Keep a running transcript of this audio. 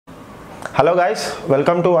Hello guys,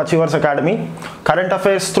 welcome to Achievers Academy. Current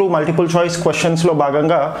affairs through multiple choice questions లో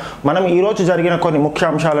భాగంగా మనం ఈ రోజు జరిగిన కొన్ని ముఖ్య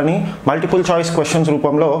అంశాలని మల్టిపుల్ చాయిస్ క్వశ్చన్స్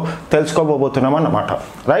రూపంలో తెలుసుకోబోతున్నాం అన్నమాట.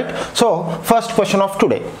 Right? So first question of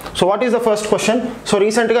today. So what is the first question? So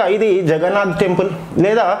recent గా ఇది జగన్నాథ్ టెంపుల్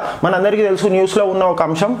లేదా మనందరికీ తెలుసు న్యూస్ లో ఉన్న ఒక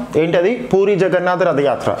అంశం ఏంటది? పూరి జగన్నాథ్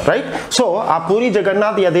రథయాత్ర. రైట్? సో ఆ పూరి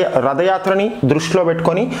జగన్నాథ్ రథయాత్రని దృష్టిలో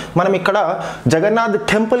పెట్టుకొని మనం ఇక్కడ జగన్నాథ్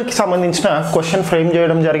టెంపుల్ కి సంబంధించిన క్వశ్చన్ ఫ్రేమ్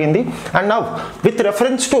చేయడం జరిగింది. And now, with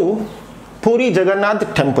reference to Puri Jagannath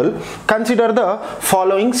temple, consider the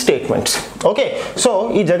following statements. Okay, so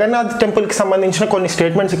ee Jagannath temple ki sambandhinchina konni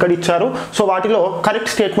statements ikkada icharu. So vaatilo correct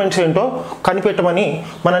statements ento kanipettamani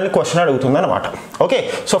manalni question adugutundi anamata. Okay,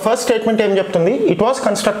 so first statement em cheptundi, it was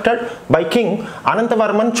constructed by King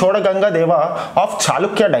Anantavarman Chodaganga Deva of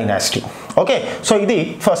Chalukya dynasty. Okay, so idi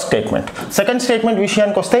first statement. Second statement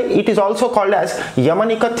vishayaniki koste, it is also called as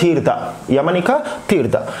Yamanika Tirtha. Yamanika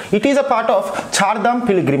Tirtha. It is a part of Chardham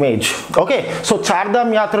pilgrimage. Okay, so Chardham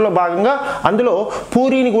యాత్రలో భాగంగా అందులో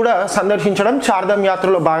పూరిని కూడా సందర్శించడం చార్ధామ్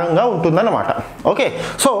యాత్రలో భాగంగా ఉంటుందన్నమాట. Okay,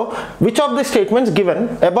 so which of the statements given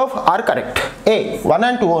above are correct? A 1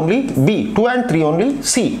 and 2 only, B 2 and 3 only,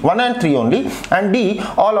 C 1 and 3 only, and D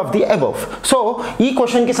all of the above. So ఈ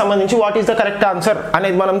question కి సంబంధించి what is the correct answer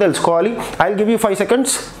అనేది మనం తెలుసుకోవాలి. I will give you 5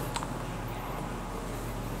 seconds.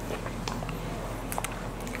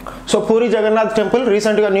 So puri Jagannadh temple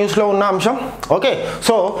రీసెంట్గా న్యూస్లో ఉన్న అంశం. ఓకే,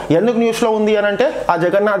 సో ఎందుకు న్యూస్లో ఉంది అని అంటే ఆ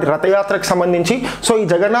జగన్నాథ్ రథయాత్రకు సంబంధించి. సో ఈ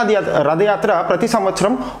జగన్నాథ్ రథయాత్ర ప్రతి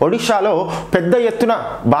సంవత్సరం ఒడిశాలో పెద్ద ఎత్తున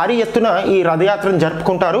భారీ ఎత్తున ఈ రథయాత్రను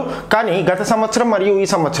జరుపుకుంటారు. కానీ గత సంవత్సరం మరియు ఈ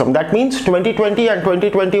సంవత్సరం, that means 2020 and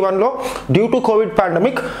 2021లో due to Covid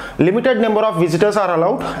pandemic limited number of visitors are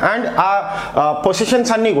allowed. And ఆ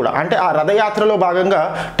పొజిషన్స్ అన్నీ కూడా అంటే ఆ రథయాత్రలో భాగంగా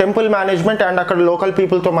టెంపుల్ మేనేజ్మెంట్ అండ్ అక్కడ లోకల్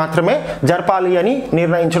పీపుల్తో మాత్రమే జరపాలి అని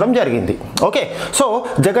నిర్ణయించడం జరిగింది. ఓకే, సో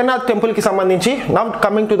జగన్నాథ్ టెంపుల్ కి సంబంధించి now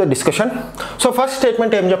coming to the discussion. So first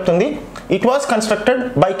statement ఏం చెప్తుంది? It was constructed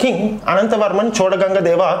by king అనంతవర్మన్ చోడగంగ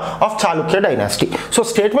దేవ of Chalukya dynasty. So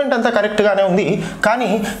statement అంతా కరెక్ట్ గానే ఉంది, కానీ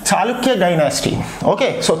Chalukya dynasty, okay,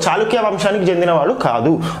 so Chalukya వంశానికి చెందినవాడు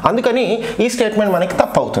కాదు, అందుకని ఈ స్టేట్మెంట్ మనకి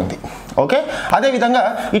తప్పు అవుతుంది. ఓకే, అదేవిధంగా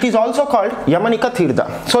it is also called యమనిక Tirtha.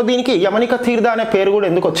 So దీనికి యమనిక తీర్థ అనే పేరు కూడా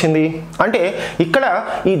ఎందుకు వచ్చింది అంటే ఇక్కడ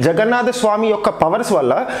ఈ జగన్నాథ స్వామి యొక్క పవర్స్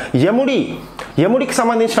వల్ల యముడికి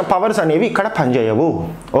సంబంధించిన పవర్స్ అనేవి ఇక్కడ పనిచేయవు.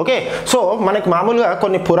 ఓకే, సో మనకి మామూలుగా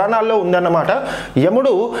కొన్ని పురాణాల్లో ఉందన్నమాట,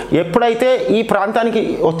 యముడు ఎప్పుడైతే ఈ ప్రాంతానికి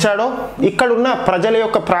వచ్చాడో ఇక్కడున్న ప్రజల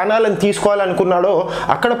యొక్క ప్రాణాలను తీసుకోవాలనుకున్నాడో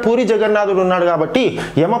అక్కడ పూరి జగన్నాథుడు ఉన్నాడు కాబట్టి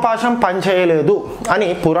యమపాశం పనిచేయలేదు అని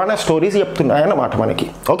పురాణ స్టోరీస్ చెప్తున్నాయి అన్నమాట మనకి.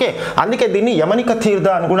 ఓకే, అందుకే దీన్ని యమనిక తీర్థ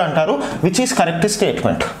అని కూడా అంటారు, which is correct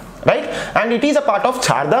statement. Right? And it is a part of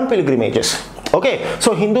Chardham pilgrimages. Okay, so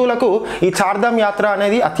హిందువులకు ఈ చార్ధామ్ యాత్ర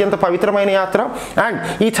అనేది అత్యంత పవిత్రమైన యాత్ర. అండ్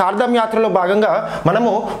ఈ చార్ధామ్ యాత్రలో భాగంగా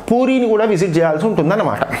మనము పూరిని కూడా విజిట్ చేయాల్సి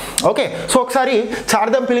ఉంటుందన్నమాట. ఓకే, సో ఒకసారి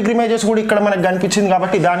చార్ధామ్ పిల్గ్రిమేజెస్ కూడా ఇక్కడ మనకు కనిపించింది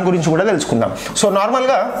కాబట్టి దాని గురించి కూడా తెలుసుకుందాం. సో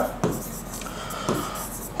నార్మల్గా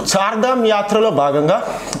చార్ధామ్ యాత్రలో భాగంగా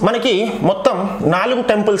మనకి మొత్తం 4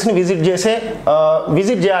 టెంపుల్స్ని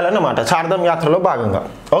విజిట్ చేయాలన్నమాట చార్ధామ్ యాత్రలో భాగంగా.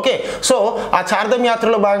 ఓకే, సో ఆ చార్ధామ్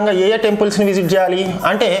యాత్రలో భాగంగా ఏ టెంపుల్స్ని విజిట్ చేయాలి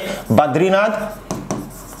అంటే బద్రీనాథ్.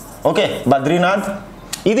 ఓకే, బద్రీనాథ్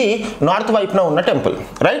ఇది నార్త్ వైపున ఉన్న టెంపుల్.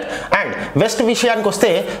 రైట్? అండ్ వెస్ట్ విషయానికి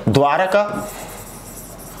వస్తే ద్వారక.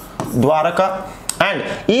 అండ్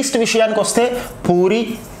ఈస్ట్ విషయానికి వస్తే పూరి.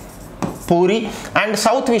 అండ్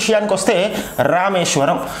సౌత్ విషయానికి వస్తే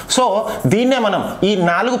రామేశ్వరం. సో దీన్నే మనం ఈ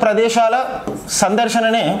 4 ప్రదేశాల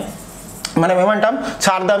సందర్శననే మనం ఏమంటాం?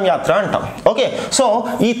 చార్ధామ్ యాత్ర అంటాం. ఓకే, సో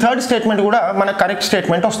ఈ థర్డ్ స్టేట్మెంట్ కూడా మన కరెక్ట్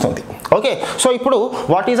స్టేట్మెంట్ వస్తుంది. ఓకే, సో ఇప్పుడు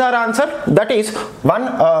what is our answer? That is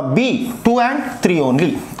B 2 and 3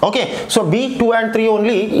 only. Okay, so B 2 and 3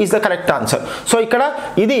 only is the correct answer. So ఇక్కడ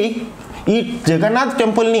ఇది ఈ జగన్నాథ్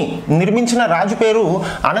టెంపుల్ని నిర్మించిన రాజు పేరు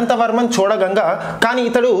అనంతవర్మన్ చోడగంగ, కానీ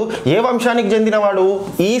ఇతడు ఏ వంశానికి చెందినవాడు?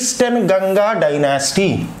 Eastern Ganga dynasty.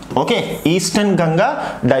 Okay, eastern Ganga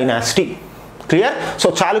dynasty. Clear? So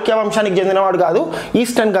Chalukya వంశానికి చెందినవాడు కాదు,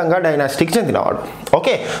 ఈస్టర్న్ గంగా డైనాసిటీకి చెందినవాడు.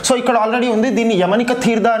 ఓకే, సో ఇక్కడ ఆల్రెడీ ఉంది. దీన్ని యమనిక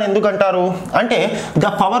తీర్థ అని ఎందుకు అంటారు అంటే the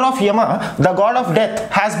power of Yama, the God of death,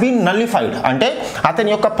 has been nullified. అంటే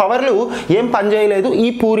అతని యొక్క పవర్లు ఏం పనిచేయలేదు ఈ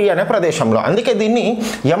పూరి అనే ప్రదేశంలో, అందుకే దీన్ని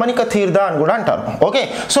యమనిక తీర్థ అని కూడా అంటారు. ఓకే,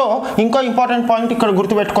 సో ఇంకో ఇంపార్టెంట్ పాయింట్ ఇక్కడ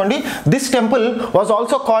గుర్తుపెట్టుకోండి, this temple was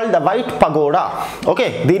also called the white pagoda. Okay,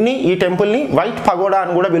 దీన్ని ఈ టెంపుల్ని వైట్ పగోడా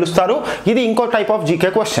అని కూడా పిలుస్తారు. ఇది ఇంకో type of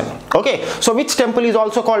GK question. Okay, so which temple is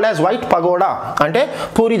also called as White Pagoda అంటే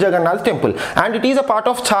puri Jagannadh temple and it is a part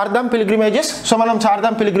of Chardham pilgrimages. So మనం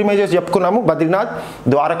చార్ధామ్ పిల్గ్రిమేజెస్ చెప్పుకున్నాము, Badrinath,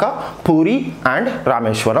 Dwaraka, puri and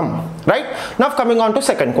Rameswaram. Right now coming on to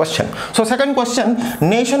second question. So second question,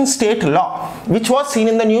 nation state law which was scene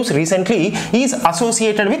in the news recently is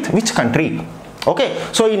associated with which country? Okay,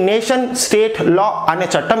 so ఈ nation state లా అనే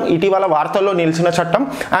చట్టం ఇటీవల వార్తల్లో నిలిచిన చట్టం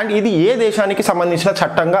and ఇది ఏ దేశానికి సంబంధించిన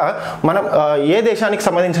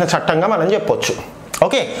చట్టంగా మనం చెప్పొచ్చు?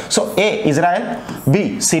 Okay, so A Israel, B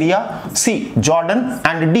Syria, C Jordan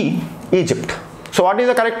and D Egypt. So what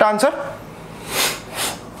is the correct answer?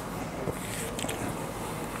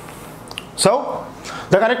 So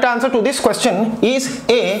the correct answer to this question is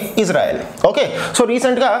A, Israel. Okay, so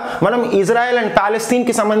recent గా మనం Israel and Palestine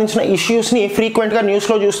కి సంబంధించిన issues ని frequent గా news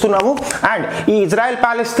లో చూస్తున్నాము and ఈ Israel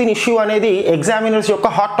Palestine issue అనేది ఎగ్జామినర్స్ యొక్క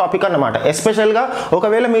హాట్ టాపిక్ అన్నమాట. ఎస్పెషల్ గా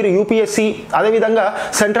ఒకవేళ మీరు యూపీఎస్సీ అదేవిధంగా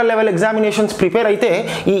సెంట్రల్ లెవెల్ ఎగ్జామినేషన్స్ ప్రిపేర్ అయితే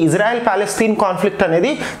ఈ ఇజ్రాయెల్ పాలెస్తీన్ కాన్ఫ్లిక్ట్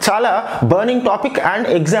అనేది చాలా burning topic and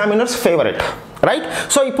examiners favourite. Right,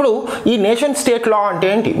 so ఇప్పుడు ఈ నేషన్ స్టేట్ లా అంటే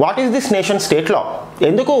ఏంటి? What is this nation state లా?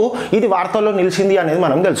 ఎందుకు ఇది వార్తల్లో నిలిచింది అనేది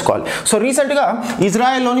మనం తెలుసుకోవాలి. సో రీసెంట్గా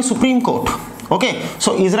ఇజ్రాయెల్లోని సుప్రీంకోర్టు, ఓకే,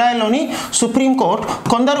 సో ఇజ్రాయెల్లోని సుప్రీంకోర్టు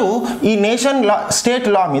కొందరు ఈ నేషన్ లా స్టేట్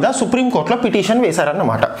లా మీద సుప్రీంకోర్టులో పిటిషన్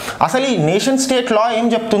వేశారన్నమాట. అసలు ఈ నేషన్ స్టేట్ లా ఏం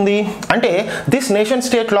చెప్తుంది అంటే, this nation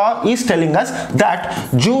state law is telling us that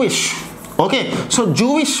Jewish, okay, so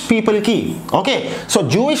Jewish పీపుల్కి, ఓకే, సో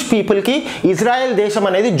జూయిష్ పీపుల్కి ఇజ్రాయెల్ దేశం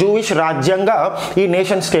అనేది జూయిష్ రాజ్యంగా ఈ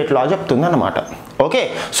నేషన్ స్టేట్ లా చెప్తుంది అన్నమాట. ఓకే,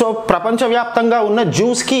 సో ప్రపంచవ్యాప్తంగా ఉన్న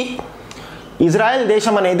జూస్కి ఇజ్రాయెల్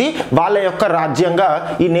దేశం అనేది వాళ్ళ యొక్క రాజ్యంగా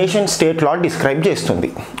ఈ నేషన్ స్టేట్ లా డిస్క్రైబ్ చేస్తుంది.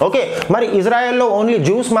 ఓకే, మరి ఇజ్రాయెల్లో ఓన్లీ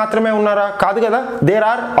జూస్ మాత్రమే ఉన్నారా? కాదు కదా, there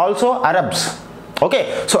are also Arabs. Okay,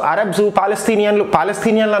 so Arabs,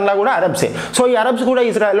 పాలస్తీనియన్లు అన్నా కూడా అరబ్సే. సో ఈ అరబ్స్ కూడా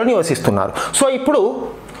ఇజ్రాయెల్లో నివసిస్తున్నారు. సో ఇప్పుడు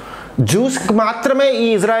జూస్కి మాత్రమే ఈ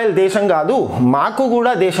ఇజ్రాయెల్ దేశం కాదు, మాకు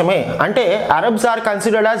కూడా దేశమే. అంటే Arabs are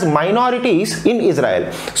considered as minorities in Israel.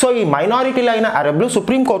 So ఈ మైనారిటీలు అయిన అరబ్లు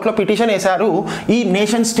సుప్రీంకోర్టులో పిటిషన్ వేశారు ఈ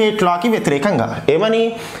నేషన్ స్టేట్ లాకి వ్యతిరేకంగా. ఏమని?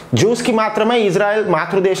 జూస్కి మాత్రమే ఇజ్రాయెల్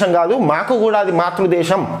మాతృదేశం కాదు, మాకు కూడా అది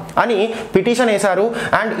మాతృదేశం అని పిటిషన్ వేశారు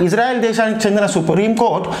అండ్ ఇజ్రాయెల్ దేశానికి చెందిన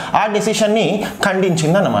సుప్రీంకోర్టు ఆ డెసిషన్ని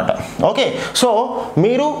ఖండించింది అన్నమాట. ఓకే, సో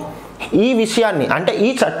మీరు ఈ విషయాన్ని అంటే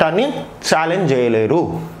ఈ చట్టాన్ని ఛాలెంజ్ చేయలేరు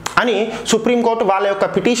అని సుప్రీంకోర్టు వాళ్ళ యొక్క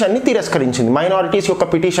పిటిషన్ని తిరస్కరించింది, మైనారిటీస్ యొక్క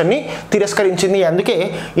పిటిషన్ని తిరస్కరించింది. అందుకే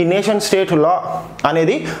ఈ నేషన్ స్టేట్ లా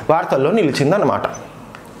అనేది వార్తల్లో నిలిచింది అన్నమాట.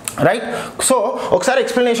 రైట్, సో ఒకసారి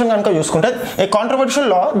ఎక్స్ప్లెనేషన్ కనుక చూసుకుంటే, ఏ controversial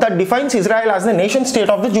law that defines Israel as the nation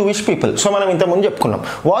state of the Jewish people. So మనం ఇంతకుముందు చెప్పుకున్నాం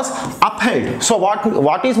was upheld. So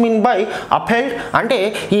what is mean by upheld అంటే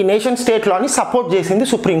ఈ నేషన్ స్టేట్ లాని సపోర్ట్ చేసింది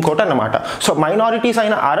సుప్రీంకోర్టు అన్నమాట. సో మైనారిటీస్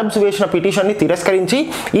అయిన అరబ్స్ వేసిన పిటిషన్ని తిరస్కరించి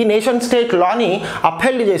ఈ నేషన్ స్టేట్ లాని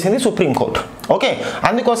అప్హెల్డ్ చేసింది సుప్రీంకోర్టు. ఓకే,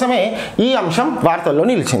 అందుకోసమే ఈ అంశం వార్తల్లో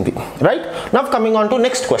నిలిచింది. Right, now coming on to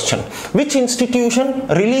next question, which institution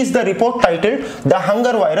release the report titled the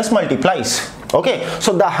hunger virus multiplies? Okay, so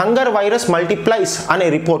the hunger virus multiplies అనే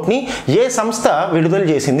రిపోర్ట్ని ఏ సంస్థ విడుదల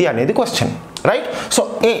చేసింది అనేది question. Right, so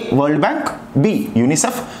A world bank, B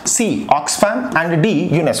UNICEF, C Oxfam and D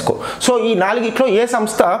UNESCO. So ఈ నాలుగిట్లో ఏ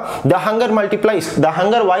సంస్థ the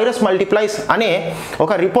hunger virus multiplies అనే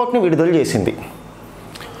ఒక రిపోర్ట్ని విడుదల చేసింది?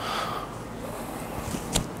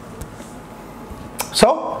 So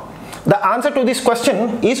the answer to this question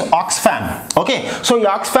is Oxfam. Okay, so ఈ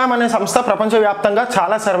ఆక్స్ఫామ్ అనే సంస్థ ప్రపంచవ్యాప్తంగా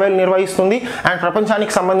చాలా సర్వేలు నిర్వహిస్తుంది అండ్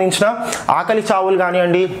ప్రపంచానికి సంబంధించిన ఆకలి చావులు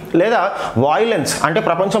కానివ్వండి లేదా వాయిలెన్స్ అంటే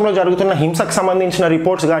ప్రపంచంలో జరుగుతున్న హింసకు సంబంధించిన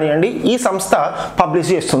రిపోర్ట్స్ కానివ్వండి ఈ సంస్థ పబ్లిష్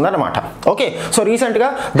చేస్తుంది అన్నమాట. ఓకే, సో రీసెంట్గా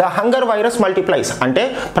ద హంగర్ వైరస్ మల్టిప్లైస్ అంటే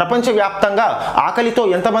ప్రపంచవ్యాప్తంగా ఆకలితో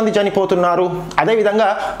ఎంతమంది చనిపోతున్నారు, అదేవిధంగా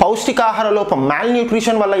పౌష్టికాహార లోపం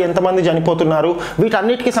మాల్న్యూట్రిషన్ వల్ల ఎంతమంది చనిపోతున్నారు,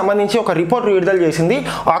 వీటన్నిటికి సంబంధించి ఒక రిపోర్ట్ విడుదల చేసింది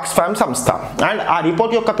ఆక్స్ఫామ్ సంస్థ. అండ్ ఆ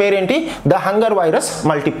రిపోర్ట్ యొక్క పేరేంటి? ద హంగర్ వైరస్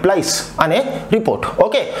మల్టిప్లైస్ అనే రిపోర్ట్.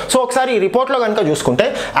 ఓకే, సో ఒకసారి ఈ రిపోర్ట్లో కనుక చూసుకుంటే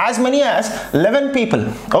as many as 11 people.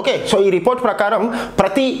 Okay, so ఈ రిపోర్ట్ ప్రకారం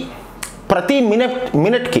ప్రతి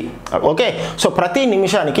మినిట్కి, ఓకే, సో ప్రతి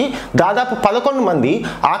నిమిషానికి దాదాపు 11 మంది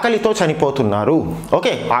ఆకలితో చనిపోతున్నారు.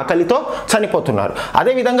 ఓకే, ఆకలితో చనిపోతున్నారు.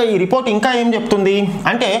 అదేవిధంగా ఈ రిపోర్ట్ ఇంకా ఏం చెప్తుంది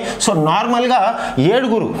అంటే, సో నార్మల్గా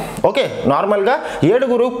 7 ఓకే, నార్మల్గా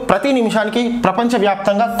 7 ప్రతి నిమిషానికి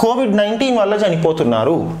ప్రపంచవ్యాప్తంగా కోవిడ్-19 వల్ల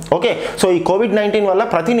చనిపోతున్నారు. ఓకే, సో ఈ కోవిడ్-19 వల్ల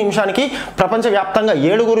ప్రతి నిమిషానికి ప్రపంచవ్యాప్తంగా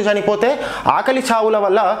 7 చనిపోతే ఆకలి చావుల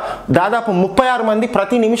వల్ల దాదాపు 36 మంది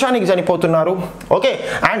ప్రతి నిమిషానికి చనిపోతున్నారు. ఓకే,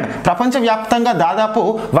 అండ్ ప్రపంచవ్యాప్తంగా దాదాపు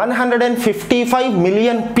 155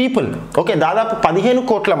 మిలియన్ పీపుల్, ఓకే, దాదాపు 15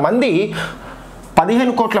 కోట్ల మంది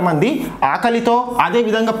 15 కోట్ల మంది ఆకలితో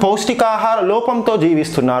అదేవిధంగా పౌష్టికాహార లోపంతో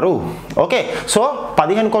జీవిస్తున్నారు. ఓకే, సో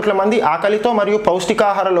 15 కోట్ల మంది ఆకలితో మరియు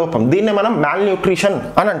పౌష్టికాహార లోపం, దీన్నే మనం మాల్ న్యూట్రిషన్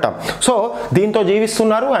అని అంటాం. సో దీంతో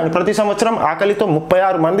జీవిస్తున్నారు అండ్ ప్రతి సంవత్సరం ఆకలితో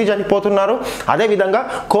 36 మంది చనిపోతున్నారు. అదేవిధంగా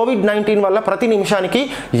కోవిడ్-19 వల్ల ప్రతి నిమిషానికి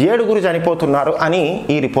 7 చనిపోతున్నారు అని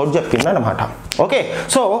ఈ రిపోర్ట్ చెప్పింది అనమాట. ఓకే,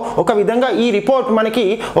 సో ఒక విధంగా ఈ రిపోర్ట్ మనకి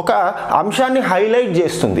ఒక అంశాన్ని హైలైట్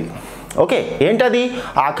చేస్తుంది. ఓకే, ఏంటది?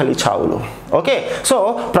 ఆకలి చావులు. ఓకే, సో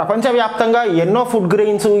ప్రపంచవ్యాప్తంగా ఎన్నో ఫుడ్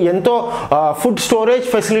గ్రెయిన్స్, ఎంతో ఫుడ్ స్టోరేజ్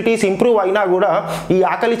ఫెసిలిటీస్ ఇంప్రూవ్ అయినా కూడా ఈ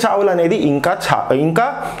ఆకలి చావులు అనేది ఇంకా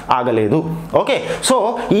ఆగలేదు. ఓకే, సో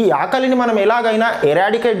ఈ ఆకలిని మనం ఎలాగైనా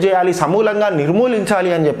ఎరాడికేట్ చేయాలి, సమూలంగా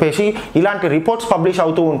నిర్మూలించాలి అని చెప్పేసి ఇలాంటి రిపోర్ట్స్ పబ్లిష్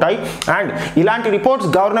అవుతూ ఉంటాయి. అండ్ ఇలాంటి రిపోర్ట్స్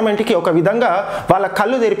గవర్నమెంట్కి ఒక విధంగా వాళ్ళ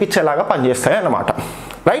కళ్ళు తెరిపించేలాగా పనిచేస్తాయి అన్నమాట.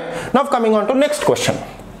 Right, now coming on to next question.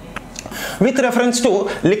 With reference to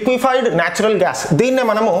liquefied natural gas, దీన్నే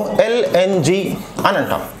మనము ఎల్ఎన్జి అని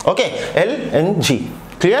అంటాం. Okay, LNG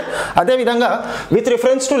clear. అదేవిధంగా with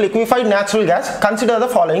reference to liquefied natural gas consider the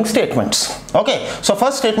following statements. Okay, so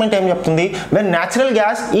first statement ఏం చెప్తుంది? When natural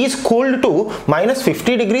gas is cooled to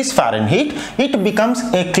 -50 degrees Fahrenheit it becomes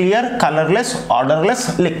a clear colourless odourless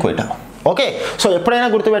liquid. Okay, so ఎప్పుడైనా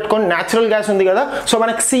గుర్తుపెట్టుకోండి, natural gas ఉంది కదా, so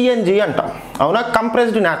మనకి CNG అంటాం, అవునా,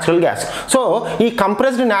 compressed natural gas. So ఈ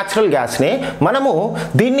కంప్రెస్డ్ న్యాచురల్ గ్యాస్ని మనము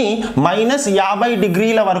దీన్ని -50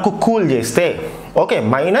 degrees వరకు కూల్ చేస్తే, ఓకే,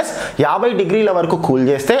 -50 degrees వరకు కూల్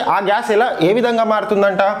చేస్తే ఆ గ్యాస్ ఏ విధంగా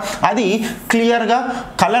మారుతుందంట? అది క్లియర్గా,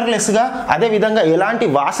 కలర్లెస్గా, అదేవిధంగా ఎలాంటి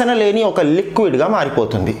వాసన లేని ఒక లిక్విడ్గా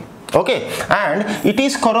మారిపోతుంది. Okay, and it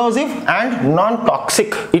is coercive and non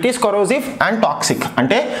toxic. It is coercive and toxic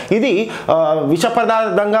అంటే ఇది విష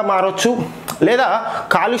పదార్థంగా మారొచ్చు లేదా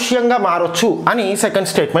కాలుష్యంగా మారొచ్చు అని సెకండ్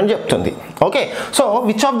స్టేట్మెంట్ చెప్తుంది. Okay, so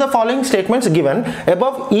which of the following statements given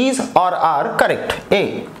above is are are correct? A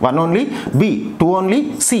 1 only, B 2 only,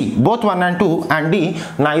 C both 1 and 2 and D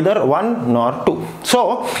neither 1 nor 2. So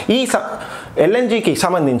ఈ ఎల్ఎన్జికి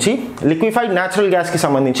సంబంధించి, లిక్విఫైడ్ న్యాచురల్ గ్యాస్కి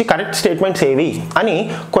సంబంధించి కరెక్ట్ స్టేట్మెంట్స్ ఏవి అని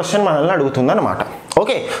question మనల్ని అడుగుతుంది అనమాట.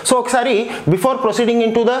 Okay, so ఒకసారి before proceeding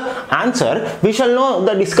in to the answer we shall know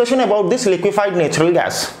the discussion about this liquefied natural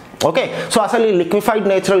gas. Okay, so అసలు ఈ లిక్విఫైడ్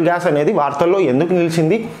నేచురల్ గ్యాస్ అనేది వార్తల్లో ఎందుకు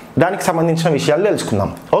నిలిచింది, దానికి సంబంధించిన విషయాలు తెలుసుకుందాం.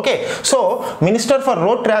 Okay, so minister for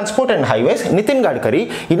road transport and highways Nitin Gadkari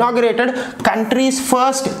inaugurated countries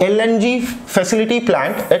first LNG facility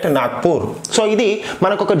plant at Nagpur. So ఇది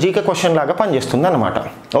మనకు ఒక జీకే క్వశ్చన్ లాగా పనిచేస్తుంది అన్నమాట.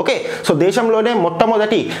 ఓకే, సో దేశంలోనే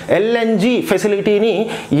మొట్టమొదటి ఎల్ఎన్జి ఫెసిలిటీని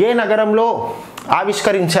ఏ నగరంలో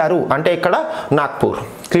ఆవిష్కరించారు అంటే ఇక్కడ Nagpur.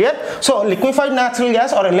 Clear. So liquefied natural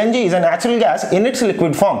gas or LNG is a natural gas in its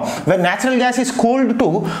liquid form when natural gas is cooled to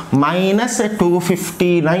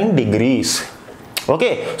 -259 degrees.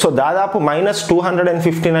 Okay, so దాదాపు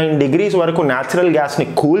 -259 degrees వరకు న్యాచురల్ గ్యాస్ని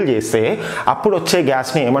కూల్ చేస్తే అప్పుడు వచ్చే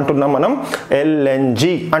గ్యాస్ని ఏమంటున్నాం మనం?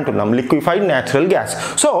 ఎల్ఎన్జి అంటున్నాం, లిక్విఫైడ్ న్యాచురల్ గ్యాస్.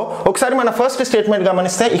 సో ఒకసారి మన ఫస్ట్ స్టేట్మెంట్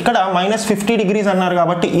గమనిస్తే ఇక్కడ -50 degrees అన్నారు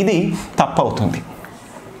కాబట్టి ఇది తప్పు అవుతుంది,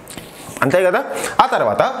 అంతే కదా. ఆ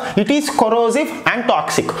తర్వాత it is coercive and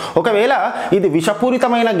toxic. ఒకవేళ ఇది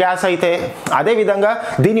విషపూరితమైన గ్యాస్ అయితే, అదేవిధంగా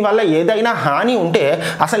దీనివల్ల ఏదైనా హాని ఉంటే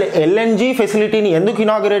అసలు ఎల్ఎన్జి ఫెసిలిటీని ఎందుకు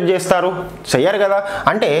ఇనాగ్రేట్ చేస్తారు? చెయ్యరు కదా.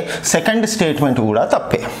 అంటే సెకండ్ స్టేట్మెంట్ కూడా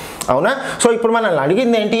తప్పే, అవునా. సో ఇప్పుడు మనల్ని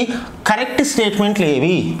అడిగింది ఏంటి? కరెక్ట్ స్టేట్మెంట్లు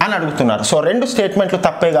ఏవి అని అడుగుతున్నారు. సో రెండు స్టేట్మెంట్లు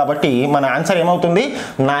తప్పే కాబట్టి మన ఆన్సర్ ఏమవుతుంది?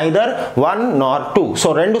 Neither 1 nor 2.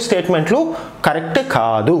 సో రెండు స్టేట్మెంట్లు కరెక్ట్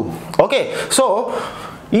కాదు. ఓకే, సో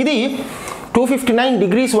ఇది 259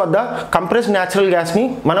 degrees వద్ద కంప్రెస్డ్ న్యాచురల్ గ్యాస్ని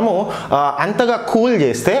మనము అంతగా కూల్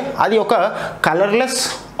చేస్తే అది ఒక కలర్లెస్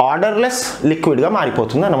ఆర్డర్లెస్ లిక్విడ్గా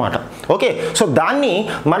మారిపోతుంది అన్నమాట. ఓకే, సో దాన్ని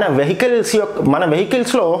మన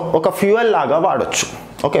వెహికల్స్లో ఒక ఫ్యూయల్ లాగా వాడచ్చు.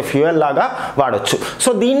 ఓకే, ఫ్యూయల్ లాగా వాడచ్చు. సో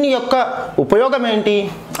దీని యొక్క ఉపయోగం ఏంటి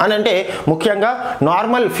అని అంటే ముఖ్యంగా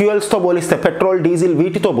నార్మల్ ఫ్యూయల్స్తో పోలిస్తే, పెట్రోల్, డీజిల్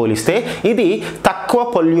వీటితో పోలిస్తే ఇది తక్కువ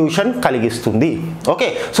పొల్యూషన్ కలిగిస్తుంది. ఓకే,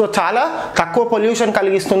 సో చాలా తక్కువ పొల్యూషన్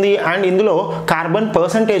కలిగిస్తుంది అండ్ ఇందులో కార్బన్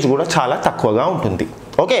పర్సంటేజ్ కూడా చాలా తక్కువగా ఉంటుంది.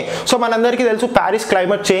 ఓకే, సో మనందరికీ తెలుసు ప్యారిస్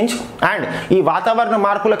క్లైమేట్ చేంజ్ అండ్ ఈ వాతావరణ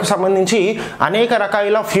మార్పులకు సంబంధించి అనేక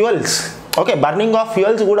రకాల fuels, okay, burning of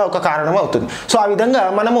fuels కూడా ఒక కారణం అవుతుంది. సో ఆ విధంగా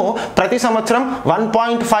మనము ప్రతి సంవత్సరం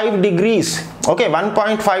 1.5 degrees, ఓకే,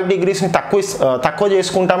 1.5 degreesని తక్కువ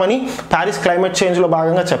చేసుకుంటామని ప్యారిస్ క్లైమేట్ చేంజ్లో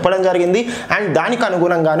భాగంగా చెప్పడం జరిగింది. అండ్ దానికి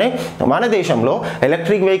అనుగుణంగానే మన దేశంలో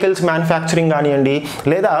ఎలక్ట్రిక్ వెహికల్స్ మ్యానుఫ్యాక్చరింగ్ కానివ్వండి,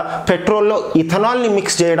 లేదా పెట్రోల్లో ఇథనాల్ని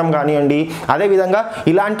మిక్స్ చేయడం కానివ్వండి, అదేవిధంగా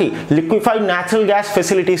ఇలాంటి లిక్విఫైడ్ న్యాచురల్ గ్యాస్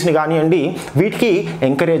ఫెసిలిటీస్ని కానివ్వండి, వీటికి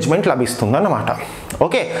ఎంకరేజ్మెంట్ లభిస్తుంది అన్నమాట.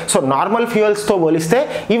 ఓకే, సో నార్మల్ ఫ్యూయల్స్తో పోలిస్తే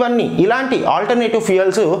ఇవన్నీ ఇలాంటి ఆల్టర్నేటివ్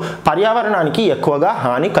ఫ్యూయల్స్ పర్యావరణానికి ఎక్కువగా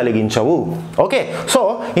హాని కలిగించవు. ఓకే, సో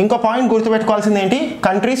ఇంకో పాయింట్ గుర్తుపెట్టుకోవాలి, గుర్తుపెట్టుకోవాల్సింది ఏంటి,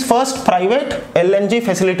 countries first private LNG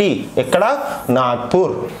facility ఎక్కడ,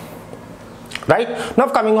 Nagpur. Right, now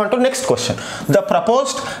coming on to next question. The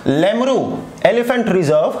proposed Lemru Elephant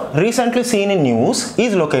Reserve recently seen in news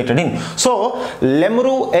is located in. So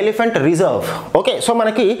Lemru Elephant Reserve, okay, so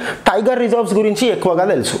మనకి tiger reserves గురించి ఎక్కువగా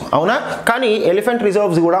తెలుసు అవునా, కానీ elephant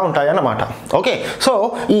reserves కూడా ఉంటాయి అన్నమాట. ఓకే, సో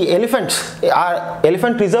ఈ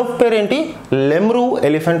ఎలిఫెంట్ రిజర్వ్ పేరేంటి, లెమ్రూ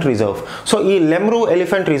ఎలిఫెంట్ రిజర్వ్. సో ఈ లెమ్రూ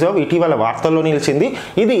ఎలిఫెంట్ రిజర్వ్ ఇటీవల వార్తల్లో నిలిచింది.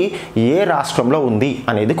 ఇది ఏ రాష్ట్రంలో ఉంది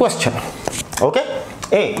అనేది question. Okay,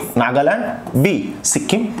 A. Nagaland, B.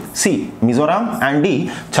 Sikkim, C. Mizoram, and D.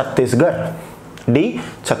 Chhattisgarh. D.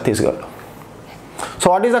 Chhattisgarh. So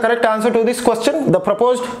what is the correct answer to this question? The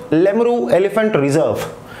proposed Lemru Elephant Reserve.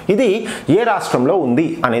 ఇది ఏ రాష్ట్రంలో ఉంది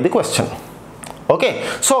అనేది question. Okay,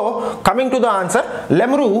 so coming to the answer,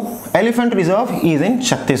 లెమ్రూ elephant reserve is in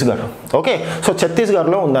Chhattisgarh. Okay, so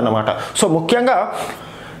ఛత్తీస్గఢ్లో ఉందన్నమాట. So ముఖ్యంగా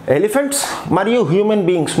elephants మరియు human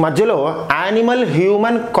beings మధ్యలో animal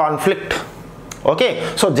human conflict. Okay,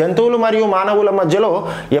 so జంతువులు మరియు మానవుల మధ్యలో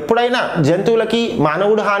ఎప్పుడైనా జంతువులకి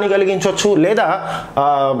మానవుడు హాని కలిగించవచ్చు, లేదా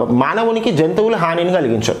మానవునికి జంతువులు హానిని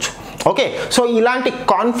కలిగించవచ్చు. ఓకే, సో ఇలాంటి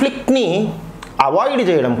కాన్ఫ్లిక్ట్ని అవాయిడ్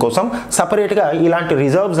చేయడం కోసం సపరేట్గా ఇలాంటి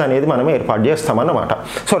రిజర్వ్స్ అనేది మనం ఏర్పాటు చేస్తామన్నమాట.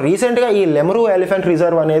 సో రీసెంట్గా ఈ లెమ్రూ ఎలిఫెంట్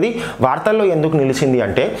రిజర్వ్ అనేది వార్తల్లో ఎందుకు నిలిచింది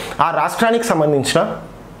అంటే, ఆ రాష్ట్రానికి సంబంధించిన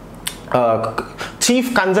చీఫ్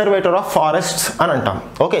కన్జర్వేటర్ ఆఫ్ ఫారెస్ట్స్ అని అంటాం.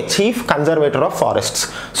 Okay, chief conservator of forests.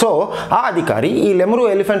 So ఆ అధికారి ఈ లెమ్రూ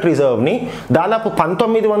ఎలిఫెంట్ రిజర్వ్ని దాదాపు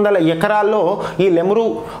 1900 ఎకరాల్లో ఈ లెమ్రూ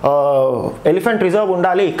ఎలిఫెంట్ రిజర్వ్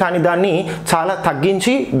ఉండాలి, కానీ దాన్ని చాలా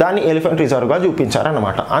తగ్గించి దాన్ని ఎలిఫెంట్ రిజర్వ్గా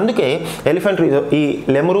చూపించారన్నమాట. అందుకే ఈ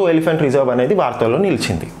లెమ్రూ ఎలిఫెంట్ రిజర్వ్ అనేది వార్తల్లో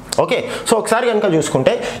నిలిచింది. ఓకే, సో ఒకసారి కనుక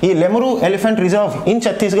చూసుకుంటే ఈ లెమ్రూ ఎలిఫెంట్ రిజర్వ్ ఇన్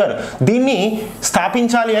ఛత్తీస్గఢ్ దీన్ని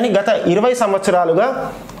స్థాపించాలి అని గత 20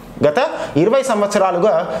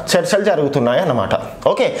 సంవత్సరాలుగా చర్చలు జరుగుతున్నాయి అన్నమాట.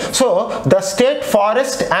 Okay, so the state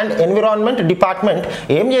forest and environment department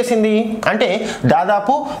ఏం చేసింది అంటే,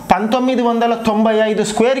 దాదాపు 1995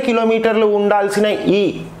 స్క్వేర్ కిలోమీటర్లు ఉండాల్సిన ఈ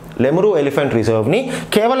లెమ్రూ ఎలిఫెంట్ రిజర్వ్ని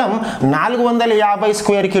కేవలం 450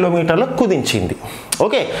 స్క్వేర్ కిలోమీటర్లకు కుదించింది.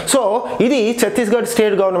 ఓకే, సో ఇది ఛత్తీస్గఢ్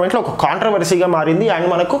స్టేట్ గవర్నమెంట్లో ఒక కాంట్రవర్సీగా మారింది అండ్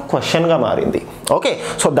మనకు క్వశ్చన్గా మారింది. ఓకే,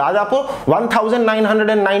 సో దాదాపు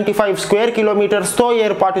 1995 స్క్వేర్ కిలోమీటర్స్తో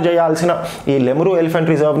ఏర్పాటు చేయాల్సిన ఈ లెమ్రూ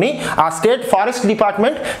ఎలిఫెంట్ రిజర్వ్ని ఆ స్టేట్ ఫారెస్ట్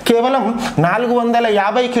డిపార్ట్మెంట్ కేవలం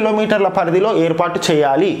 450 కిలోమీటర్ల పరిధిలో ఏర్పాటు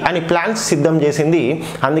చేయాలి అని ప్లాన్స్ సిద్ధం చేసింది.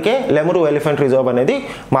 అందుకే లెమ్రూ ఎలిఫెంట్ రిజర్వ్ అనేది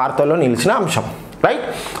వార్తల్లో నిలిచిన అంశం. రైట్,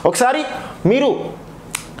 ఒకసారి మీరు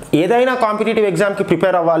ఏదైనా కాంపిటేటివ్ ఎగ్జామ్కి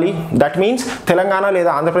ప్రిపేర్ అవ్వాలి, దట్ మీన్స్ తెలంగాణ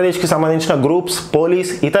లేదా ఆంధ్రప్రదేశ్కి సంబంధించిన గ్రూప్స్,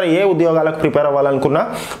 పోలీస్, ఇతర ఏ ఉద్యోగాలకు ప్రిపేర్ అవ్వాలనుకున్నా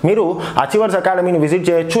మీరు అచీవర్స్ అకాడమీని విజిట్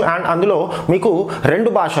చేయొచ్చు. అండ్ అందులో మీకు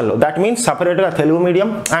 2 భాషల్లో, దట్ మీన్స్ సపరేట్గా తెలుగు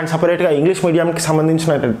మీడియం అండ్ సపరేట్గా ఇంగ్లీష్ మీడియంకి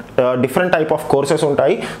సంబంధించిన డిఫరెంట్ టైప్ ఆఫ్ కోర్సెస్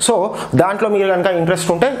ఉంటాయి. సో దాంట్లో మీరు కనుక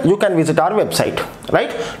ఇంట్రెస్ట్ ఉంటే you can visit our website.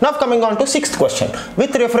 Right, now coming on to 6th question.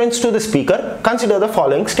 With reference to the speaker consider the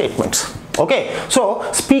following statements. Okay, so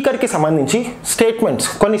స్పీకర్కి సంబంధించి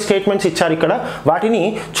కొన్ని statements ఇచ్చారు ఇక్కడ, వాటిని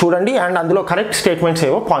చూడండి అండ్ అందులో కరెక్ట్ స్టేట్మెంట్స్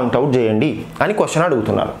ఏవో పాయింట్అవుట్ చేయండి అని క్వశ్చన్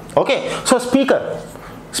అడుగుతున్నారు. ఓకే, సో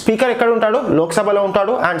స్పీకర్ ఎక్కడ ఉంటాడు, లోక్సభలో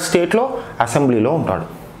ఉంటాడు అండ్ స్టేట్లో అసెంబ్లీలో ఉంటాడు.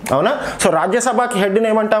 అవునా, సో రాజ్యసభకి హెడ్ని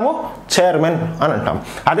ఏమంటాము, చైర్మన్ అని అంటాం.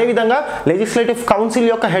 అదేవిధంగా లెజిస్లేటివ్ కౌన్సిల్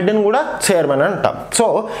యొక్క హెడ్ని కూడా చైర్మన్ అని అంటాం. సో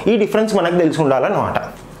ఈ డిఫరెన్స్ మనకు తెలిసి ఉండాలన్నమాట.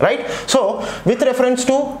 Right, so with reference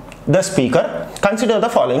to the speaker, consider the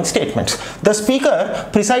following statements. The speaker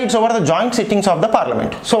presides over the joint sittings of the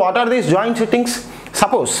parliament. So what are these joint sittings?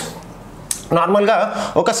 Suppose నార్మల్గా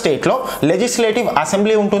ఒక స్టేట్లో legislative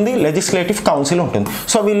assembly ఉంటుంది, legislative council ఉంటుంది.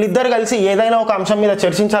 So వీళ్ళిద్దరు కలిసి ఏదైనా ఒక అంశం మీద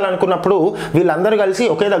చర్చించాలనుకున్నప్పుడు వీళ్ళందరూ కలిసి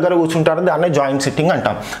ఒకే దగ్గర కూర్చుంటారు, దాన్నే జాయింట్ సిట్టింగ్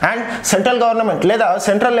అంటాం. అండ్ సెంట్రల్ గవర్నమెంట్ లేదా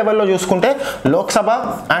సెంట్రల్ లెవెల్లో చూసుకుంటే లోక్సభ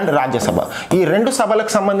అండ్ రాజ్యసభ, ఈ 2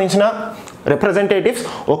 సభలకు సంబంధించిన రిప్రజెంటేటివ్స్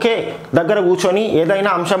ఒకే దగ్గర కూర్చొని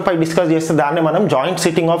ఏదైనా అంశంపై డిస్కస్ చేస్తే దాన్ని మనం joint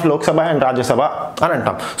sitting of Lok Sabha and Rajya Sabha అని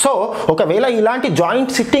అంటాం. సో ఒకవేళ ఇలాంటి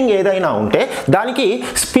జాయింట్ సిట్టింగ్ ఏదైనా ఉంటే దానికి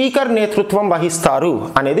స్పీకర్ నేతృత్వం వహిస్తారు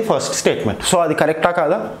అనేది ఫస్ట్ స్టేట్మెంట్. సో అది కరెక్టా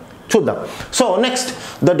కాదా చూద్దాం. So next,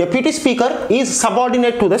 the deputy speaker is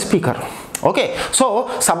subordinate to the speaker. Okay, so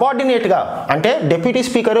సబార్డినేట్గా అంటే డెప్యూటీ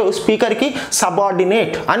స్పీకర్కి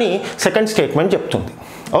సబార్డినేట్ అని సెకండ్ స్టేట్మెంట్ చెప్తుంది.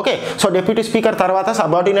 ఓకే, సో డిప్యూటీ స్పీకర్ తర్వాత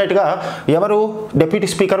సబార్డినేట్గా ఎవరు డిప్యూటీ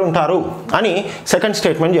స్పీకర్ ఉంటారు అని సెకండ్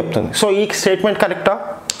స్టేట్మెంట్ చెప్తుంది. సో ఈ స్టేట్మెంట్ కరెక్టా?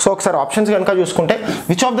 సో ఒకసారి ఆప్షన్స్ కనుక చూసుకుంటే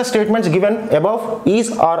which of the statements given above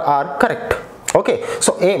is are are correct? Okay,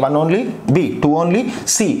 so A 1 only, B 2 only,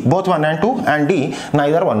 C both 1 and 2, and D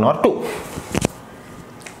neither 1 nor 2.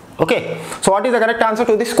 Okay, so what is the correct answer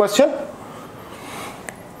to this question?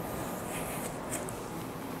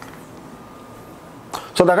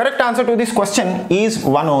 So so the correct answer to this question is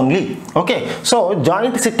one only. Okay, so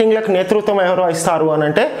joint సిట్టింగ్లకు నేతృత్వం ఎవరు వహిస్తారు అని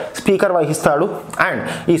అంటే speaker వహిస్తాడు. And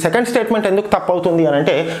ఈ second statement ఎందుకు తప్పు అవుతుంది అని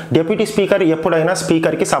అంటే డిప్యూటీ స్పీకర్ ఎప్పుడైనా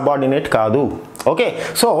స్పీకర్కి సబార్డినేట్ కాదు. ఓకే,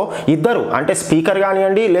 సో ఇద్దరు అంటే స్పీకర్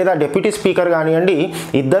కానివ్వండి లేదా డిప్యూటీ స్పీకర్ కానివ్వండి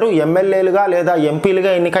ఇద్దరు ఎమ్మెల్యేలుగా లేదా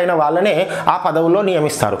ఎంపీలుగా ఎన్నికైన వాళ్ళనే ఆ పదవుల్లో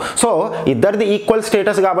నియమిస్తారు. సో ఇద్దరిది ఈక్వల్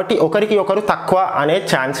స్టేటస్ కాబట్టి ఒకరికి ఒకరు తక్కువ అనే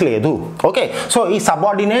ఛాన్స్ లేదు. ఓకే, సో ఈ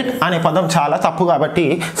సబార్డినేట్ అనే పదం చాలా తప్పు కాబట్టి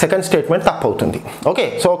సెకండ్ స్టేట్మెంట్ తప్పు అవుతుంది. ఓకే,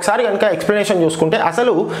 సో ఒకసారి కనుక ఎక్స్ప్లెనేషన్ చూసుకుంటే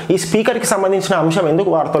అసలు ఈ స్పీకర్కి సంబంధించిన అంశం ఎందుకు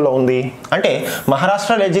వార్తల్లో ఉంది అంటే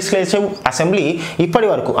మహారాష్ట్ర లెజిస్లేటివ్ అసెంబ్లీ ఇప్పటి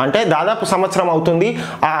వరకు అంటే దాదాపు సంవత్సరం అవుతుంది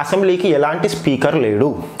ఆ అసెంబ్లీకి ఎలాంటి స్పీకర్ లేడు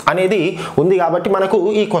అనేది ఉంది కాబట్టి మనకు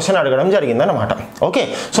ఈ క్వశ్చన్ అడగడం జరిగిందన్నమాట. Okay,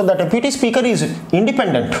 so the deputy speaker is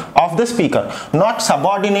independent of the speaker not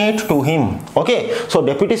subordinate to him. Okay, so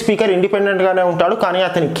deputy speaker independent గానే ఉంటాడు కానీ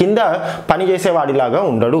అతని కింద పనిచేసేవాడిలాగా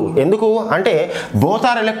ఉండడు. ఎందుకు అంటే both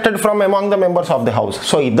are elected from among the members of the house.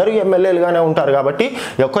 So ఇద్దరు ఎమ్మెల్యేలుగానే ఉంటారు కాబట్టి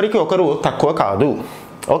ఒకరికి ఒకరు తక్కువ కాదు.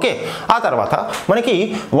 ఓకే, ఆ తర్వాత మనకి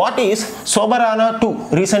what is సోబరానా 2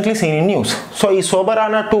 recently scene in news. So ఈ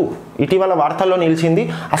సోబరానా 2 ఇటీవల వార్తల్లో నిలిచింది.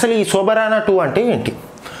 అసలు ఈ సోబరానా 2 అంటే ఏంటి?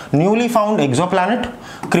 Newly found ఎగ్జోప్లానెట్,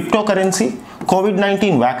 cryptocurrency,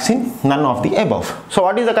 COVID-19 vaccine, none of the above. So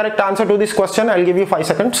what is the correct answer to this question? I'll give you 5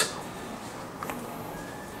 seconds.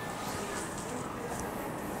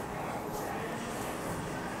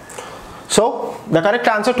 So the correct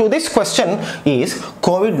answer to this question is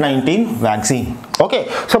COVID-19 vaccine. Okay,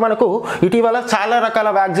 so మనకు ఇటీవల చాలా రకాల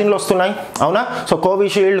వ్యాక్సిన్లు వస్తున్నాయి అవునా. So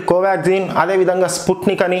Covishield, Covaxin, అదేవిధంగా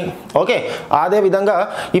Sputnik అని. Okay, అదేవిధంగా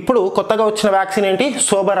ఇప్పుడు కొత్తగా వచ్చిన వ్యాక్సిన్ ఏంటి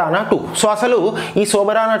సోబరానా 2. సో అసలు ఈ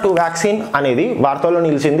సోబరానా 2 వ్యాక్సిన్ అనేది వార్తల్లో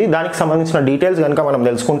నిలిచింది. దానికి సంబంధించిన డీటెయిల్స్ కనుక మనం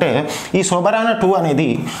తెలుసుకుంటే ఈ సోబరానా 2 అనేది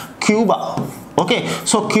క్యూబా. ఓకే,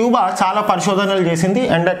 సో క్యూబా చాలా పరిశోధనలు చేసింది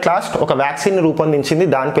అండ్ అట్ లాస్ట్ ఒక వ్యాక్సిన్ రూపొందించింది.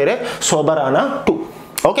 దాని పేరే సోబరానా 2.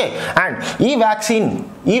 ఓకే, అండ్ ఈ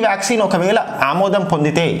వ్యాక్సిన్ ఒకవేళ ఆమోదం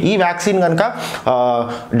పొందితే ఈ వ్యాక్సిన్ కనుక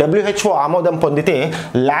WHO ఆమోదం పొందితే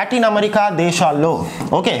లాటిన్ అమెరికా దేశాల్లో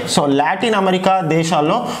ఓకే సో లాటిన్ అమెరికా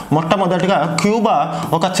దేశాల్లో మొట్టమొదటిగా క్యూబా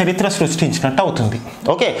ఒక చరిత్ర సృష్టించినట్టు అవుతుంది.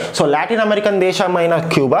 ఓకే, సో లాటిన్ అమెరికన్ దేశమైన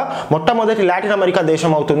క్యూబా మొట్టమొదటి లాటిన్ అమెరికా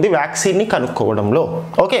దేశం అవుతుంది వ్యాక్సిన్ని కనుక్కోవడంలో.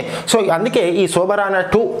 ఓకే, సో అందుకే ఈ సోబరానా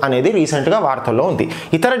 2 అనేది రీసెంట్గా వార్తల్లో ఉంది.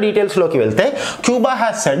 ఇతర డీటెయిల్స్లోకి వెళ్తే Cuba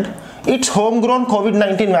has said its homegrown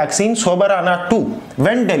COVID-19 vaccine Soberana 2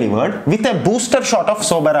 when delivered with a booster shot of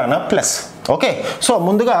Soberana Plus. Okay, so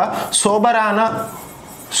ముందుగా సోబరానా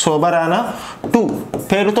 2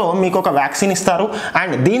 పేరుతో మీకు ఒక వ్యాక్సిన్ ఇస్తారు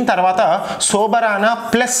అండ్ దీని తర్వాత సోబరానా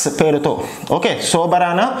ప్లస్ పేరుతో ఓకే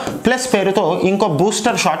సోబరానా ప్లస్ పేరుతో ఇంకో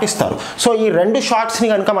బూస్టర్ షాట్ ఇస్తారు. సో ఈ రెండు షాట్స్ని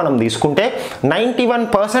కనుక మనం తీసుకుంటే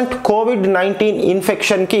 91% COVID-19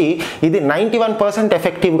 ఇన్ఫెక్షన్కి ఇది 91%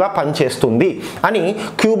 ఎఫెక్టివ్గా పనిచేస్తుంది అని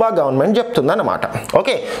క్యూబా గవర్నమెంట్ చెప్తుంది అన్నమాట.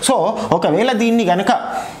 ఓకే, సో ఒకవేళ దీన్ని కనుక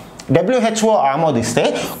WHO ఆమోదిస్తే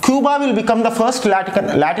Cuba will become the first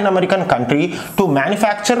Latin American country to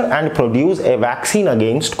manufacture and produce a vaccine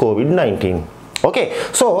against COVID-19. Okay,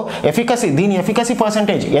 so దీని ఎఫికసీ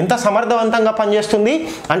పర్సెంటేజ్ ఎంత సమర్థవంతంగా పనిచేస్తుంది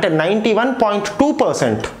అంటే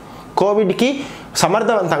 91.2% కోవిడ్కి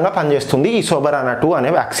సమర్థవంతంగా పనిచేస్తుంది ఈ సోబరానా 2 అనే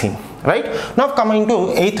vaccine. Right, now coming to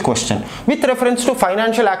 8th question. With reference to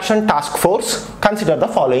financial action task force consider the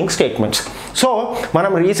following statements. So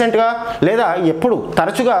మనం రీసెంట్గా లేదా ఎప్పుడు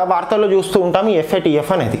తరచుగా వార్తల్లో చూస్తూ ఉంటాం ఈ FATF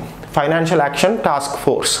అనేది financial action task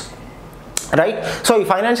force. Right, so ఈ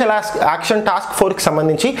ఫైనాన్షియల్ యాక్షన్ టాస్క్ ఫోర్స్కి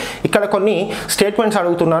సంబంధించి ఇక్కడ కొన్ని స్టేట్మెంట్స్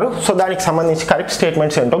అడుగుతున్నారు. సో దానికి సంబంధించి కరెక్ట్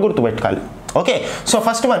స్టేట్మెంట్స్ ఏంటో గుర్తుపెట్టుకోవాలి. Okay, so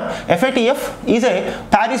first one, FATF is a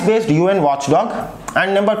Paris-based UN watchdog, and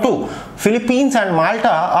number 2, Philippines and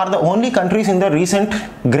Malta are the only countries in the recent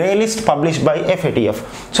grey list published by FATF.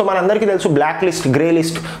 So మనందరికీ తెలుసు black list, grey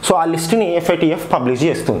list. So ఆ లిస్ట్ని FATF publish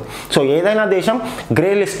చేస్తుంది. So ఏదైనా దేశం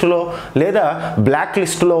grey లిస్టులో లేదా black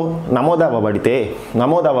లిస్టులో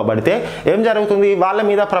నమోదవ్వబడితే ఏం జరుగుతుంది, వాళ్ళ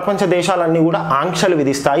మీద ప్రపంచ దేశాలన్నీ కూడా ఆంక్షలు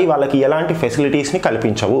విధిస్తాయి, వాళ్ళకి ఎలాంటి ఫెసిలిటీస్ని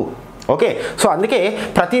కల్పించవు. ఓకే, సో అందుకే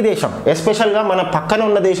ప్రతి దేశం ఎస్పెషల్గా మన పక్కన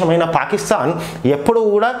ఉన్న దేశమైన పాకిస్తాన్ ఎప్పుడు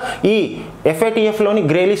కూడా ఈ FATFలోని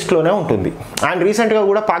గ్రే లిస్ట్లోనే ఉంటుంది అండ్ రీసెంట్గా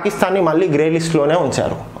కూడా పాకిస్తాన్ని మళ్ళీ గ్రే లిస్ట్లోనే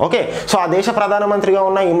ఉంచారు. ఓకే, సో ఆ దేశ ప్రధానమంత్రిగా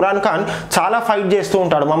ఉన్న ఇమ్రాన్ ఖాన్ చాలా ఫైట్ చేస్తూ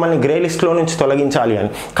ఉంటాడు మమ్మల్ని గ్రే లిస్ట్లో నుంచి తొలగించాలి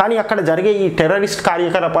అని. కానీ అక్కడ జరిగే ఈ టెర్రరిస్ట్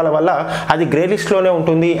కార్యకలాపాల వల్ల అది గ్రే లిస్ట్లోనే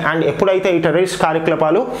ఉంటుంది అండ్ ఎప్పుడైతే ఈ టెర్రరిస్ట్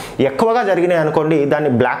కార్యకలాపాలు ఎక్కువగా జరిగినాయి అనుకోండి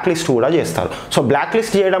దాన్ని బ్లాక్ లిస్ట్ కూడా చేస్తారు. సో బ్లాక్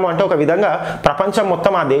లిస్ట్ చేయడం అంటే ఒక విధంగా ప్రపంచం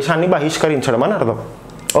మొత్తం ఆ దేశాన్ని బహిష్కరించడం అని అర్థం.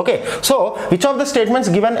 Okay, so which of the statements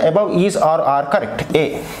given above is or are correct?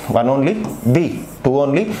 A, 1 only, B, 2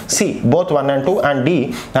 only, C, both 1 and 2, and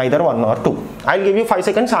D, neither 1 nor 2. I'll give you 5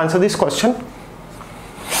 seconds to answer this question.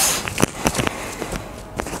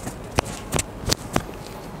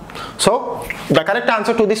 So the correct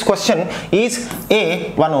answer to this question is a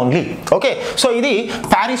one only. Okay, so ఇది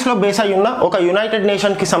ప్యారిస్లో base అయి ఉన్న ఒక United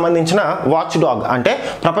నేషన్కి సంబంధించిన watch dog, అంటే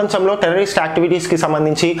ప్రపంచంలో terrorist యాక్టివిటీస్కి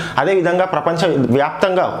సంబంధించి, అదేవిధంగా ప్రపంచ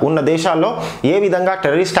వ్యాప్తంగా ఉన్న దేశాల్లో ఏ విధంగా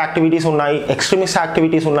టెర్రరిస్ట్ యాక్టివిటీస్ ఉన్నాయి, ఎక్స్ట్రీమిస్ట్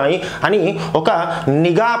యాక్టివిటీస్ ఉన్నాయి అని ఒక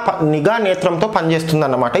నిఘా నేత్రంతో పనిచేస్తుంది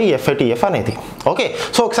అన్నమాట ఈ FATF అనేది. ఓకే,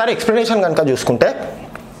 సో ఒకసారి ఎక్స్ప్లెనేషన్ కనుక చూసుకుంటే,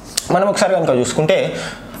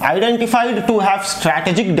 identified to have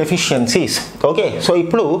strategic deficiencies. Okay, so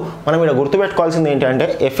ఇప్పుడు మనం ఇక్కడ గుర్తుపెట్టుకోవాల్సింది ఏంటంటే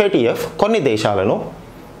FATF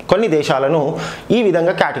కొన్ని దేశాలను ఈ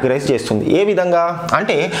విధంగా కేటగరైజ్ చేస్తుంది. ఏ విధంగా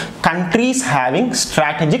అంటే కంట్రీస్ హ్యావింగ్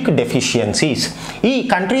స్ట్రాటజిక్ డెఫిషియన్సీస్. ఈ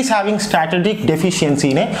కంట్రీస్ హ్యావింగ్ స్ట్రాటజిక్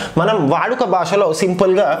డెఫిషియన్సీనే మనం వాడుక భాషలో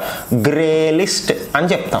సింపుల్గా గ్రే లిస్ట్ అని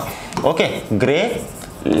చెప్తాం. Okay, grey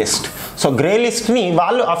list. So grey లిస్ట్ని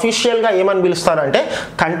వాళ్ళు అఫీషియల్గా ఏమని పిలుస్తారంటే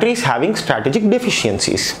countries having strategic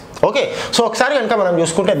deficiencies. Okay, so ఒకసారి కనుక మనం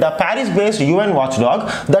చూసుకుంటే the Paris based UN watch dog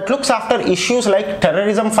that looks after issues like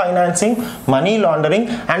terrorism financing, money laundering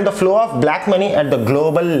and the flow of black money at the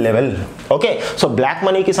global level. Okay, so black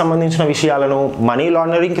మనీకి సంబంధించిన విషయాలను, money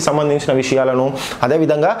లాండరింగ్కి సంబంధించిన విషయాలను,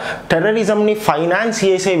 అదేవిధంగా టెర్రరిజంని ఫైనాన్స్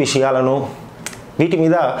చేసే విషయాలను, వీటి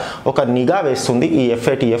మీద ఒక నిఘా వేస్తుంది ఈ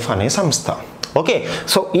FATF అనే సంస్థ. ఓకే,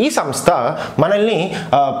 సో ఈ సంస్థ మనల్ని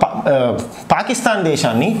పాకిస్తాన్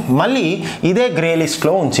దేశాన్ని మళ్ళీ ఇదే గ్రే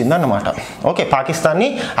లిస్ట్లో ఉంచిందన్నమాట. ఓకే, పాకిస్తాన్ని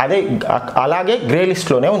అలాగే గ్రే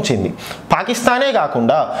లిస్ట్లోనే ఉంచింది. పాకిస్తానే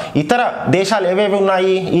కాకుండా ఇతర దేశాలు ఏవేవి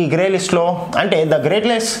ఉన్నాయి ఈ గ్రే లిస్ట్లో అంటే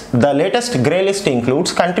the latest grey list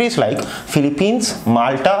includes countries like Philippines,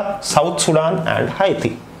 Malta, south Sudan and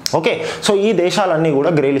Haiti. Okay, so ఈ దేశాలన్నీ కూడా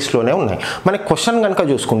గ్రే లిస్ట్లోనే ఉన్నాయి. మనకి క్వశ్చన్ కనుక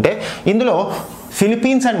చూసుకుంటే ఇందులో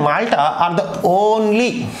Philippines and Malta are the only.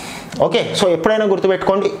 Okay, so ఎప్పుడైనా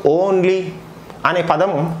గుర్తుపెట్టుకోండి, ఓన్లీ అనే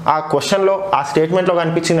పదం ఆ క్వశ్చన్లో, ఆ స్టేట్మెంట్లో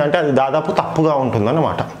కనిపించింది అంటే అది దాదాపు తప్పుగా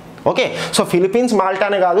ఉంటుందన్నమాట. ఓకే, సో ఫిలిప్పీన్స్,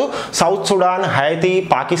 మాల్టానే కాదు, సౌత్ సుడాన్, హైతీ,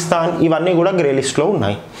 పాకిస్తాన్ ఇవన్నీ కూడా గ్రే లిస్ట్లో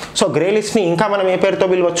ఉన్నాయి. సో గ్రే లిస్ట్ని ఇంకా మనం ఏ పేరుతో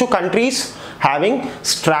పిలవచ్చు, కంట్రీస్ హ్యావింగ్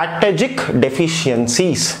స్ట్రాటజిక్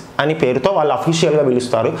డెఫిషియన్సీస్ అని పేరుతో వాళ్ళు అఫీషియల్గా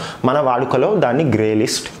పిలుస్తారు. మన వాడుకలో దాన్ని గ్రే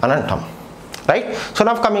లిస్ట్ అని అంటాం. Right? So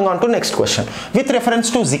now coming on to next question. With reference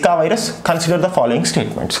to Zika virus, consider the following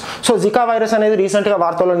statements. So Zika virus అనేది రీసెంట్గా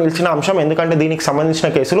వార్తల్లో నిలిచిన అంశం, ఎందుకంటే దీనికి సంబంధించిన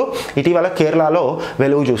కేసులు ఇటీవల కేరళలో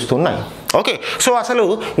వెలుగు చూస్తున్నాయి. ఓకే, సో అసలు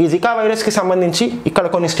ఈ జికా వైరస్కి సంబంధించి ఇక్కడ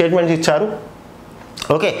కొన్ని స్టేట్మెంట్స్ ఇచ్చారు.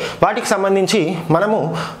 ఓకే, వాటికి సంబంధించి మనము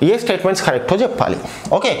ఏ స్టేట్మెంట్స్ కరెక్టో చెప్పాలి.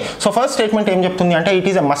 ఓకే, సో ఫస్ట్ స్టేట్మెంట్ ఏం చెప్తుంది అంటే it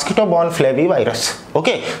is a mosquito borne ఫ్లేవీ virus.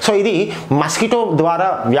 Okay, so ఇది మస్కిటో ద్వారా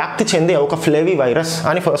వ్యాప్తి చెందే ఒక ఫ్లేవీ వైరస్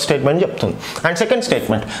అని ఫస్ట్ స్టేట్మెంట్ చెప్తుంది. And second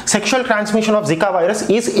statement, sexual transmission of Zika virus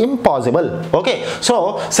is impossible. Okay, so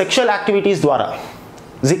sexual activities ద్వారా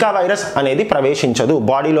జికా వైరస్ అనేది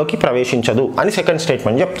బాడీలోకి ప్రవేశించదు అని సెకండ్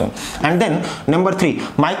స్టేట్మెంట్ చెప్తుంది. And then number 3,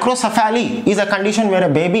 microcephaly is a condition where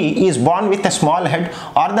a baby is Born with a small head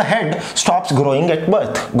are the head stops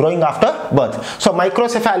growing after birth. So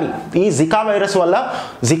microcephaly, ఈ Zika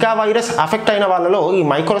virus affect అయిన వాళ్ళలో ఈ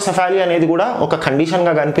microcephaly అనేది కూడా ఒక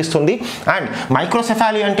కండిషన్గా కనిపిస్తుంది. And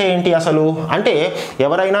microcephaly అంటే ఏంటి అసలు అంటే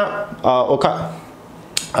ఎవరైనా ఒక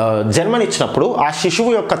జన్మనిచ్చినప్పుడు ఆ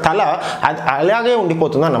శిశువు యొక్క తల అలాగే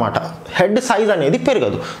ఉండిపోతుంది అన్నమాట, హెడ్ సైజ్ అనేది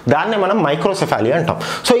పెరగదు, దాన్నే మనం మైక్రోసెఫాలీ అంటాం.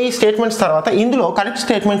 సో ఈ స్టేట్మెంట్స్ తర్వాత ఇందులో కరెక్ట్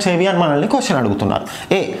స్టేట్మెంట్స్ ఏవి అని మనల్ని క్వశ్చన్ అడుగుతున్నారు.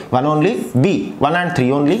 A 1 only, B 1 and 3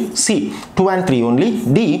 only, C 2 and 3 only,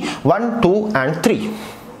 D 1, 2 and 3.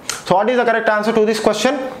 So what is the correct answer to this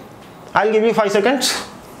question? I'll give you 5 seconds.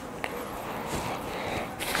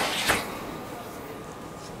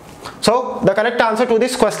 So the correct answer to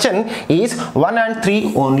this question is 1 and 3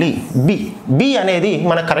 only, B అనేది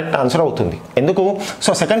మన correct answer అవుతుంది. ఎందుకు?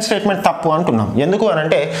 So second statement తప్పు అంటున్నాం. ఎందుకు అని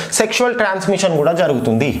అంటే sexual transmission కూడా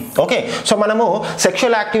జరుగుతుంది. ఓకే, సో మనము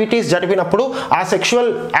సెక్షువల్ యాక్టివిటీస్ జరిపినప్పుడు ఆ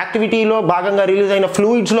సెక్షువల్ యాక్టివిటీలో భాగంగా రిలీజ్ అయిన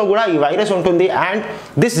ఫ్లూయిడ్స్లో కూడా ఈ వైరస్ ఉంటుంది. And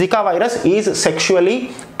this Zika virus is sexually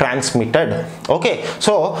transmitted. Okay,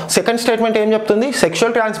 so second statement ఏం చెప్తుంది?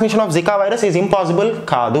 Sexual transmission of Zika virus is impossible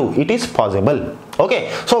కాదు, it is possible. Okay,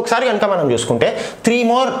 so ఒకసారి కనుక మనం చూసుకుంటే 3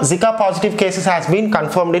 more Zika positive cases has been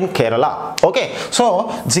confirmed in Kerala. Okay, so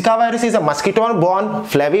Zika virus is a mosquito borne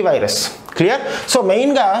ఫ్లేవీ virus. Clear? So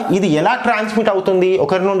మెయిన్గా ఇది ఎలా transmit అవుతుంది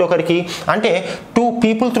ఒకరి నుండి ఒకరికి అంటే to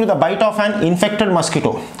people through the byte of an infected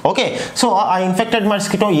mosquito. Okay, so ఆ infected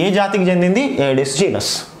mosquito ఏ జాతికి చెందింది? Aedes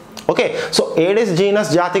genus. Okay, so Aedes genus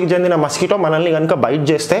జాతికి చెందిన మస్కిటో మనల్ని కనుక బైట్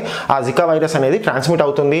చేస్తే ఆ జికా వైరస్ అనేది ట్రాన్స్మిట్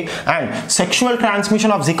అవుతుంది. And sexual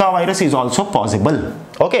transmission of Zika virus is also possible.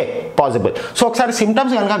 Okay, possible. So ఒకసారి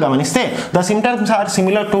సిమ్టమ్స్ కనుక గమనిస్తే the symptoms are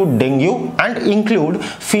similar to dengue and include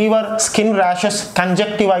fever, skin rashes,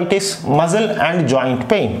 conjunctivitis, muscle and joint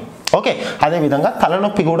pain. Okay, అదేవిధంగా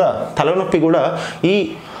తలనొప్పి కూడా ఈ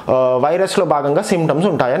వైరస్లో భాగంగా symptoms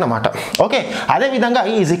ఉంటాయన్నమాట. Okay, అదేవిధంగా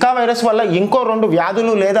ఈ జికా వైరస్ వల్ల ఇంకో 2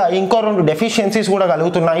 వ్యాధులు లేదా ఇంకో 2 డెఫిషియన్సీస్ కూడా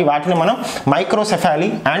కలుగుతున్నాయి. వాటిని మనం microcephaly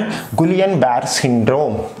and Guillain bear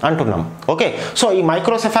syndrome అంటున్నాం. ఓకే, సో ఈ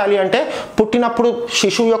మైక్రోసెఫాలీ అంటే పుట్టినప్పుడు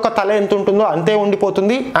శిశువు యొక్క తల ఎంత ఉంటుందో అంతే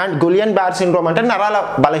ఉండిపోతుంది. అండ్ గులియన్ బ్యార్ సిండ్రోమ్ అంటే నరాల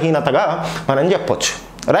బలహీనతగా మనం చెప్పొచ్చు.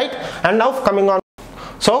 Right, and now coming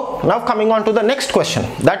on to the next question.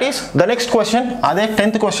 That is the next question, అదే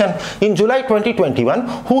 10th question. In July 2021,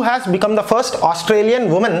 who has become the first Australian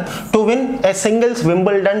woman to win a singles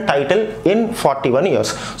Wimbledon title in 41 years?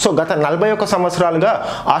 So గత 41 సంవత్సరాలుగా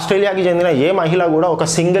ఆస్ట్రేలియాకి చెందిన ఏ మహిళ కూడా ఒక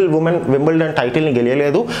single women Wimbledon టైటిల్ని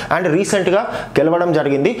గెలవలేదు and రీసెంట్గా గెలవడం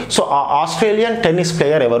జరిగింది. సో ఆ ఆస్ట్రేలియన్ టెన్నిస్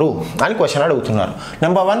ప్లేయర్ ఎవరు అని క్వశ్చన్ అడుగుతున్నారు.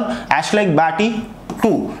 Number 1 యాష్లెగ్ Barty,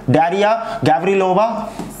 2 Dariya గావ్రిలోవా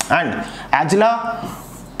and యాజ్లా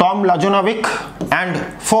Tomljanovic, and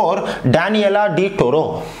 4 Daniela Di Toro.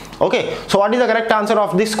 Okay, so what is the correct answer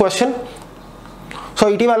of this question? So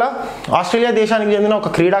ఇటీవల ఆస్ట్రేలియా దేశానికి చెందిన ఒక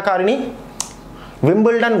క్రీడాకారిణి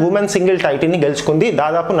వింబుల్డన్ ఉమెన్ సింగిల్ టైటిల్ని గెలుచుకుంది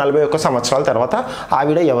దాదాపు 41 సంవత్సరాల తర్వాత.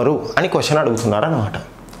 ఆవిడ ఎవరు అని క్వశ్చన్ అడుగుతున్నారు అన్నమాట.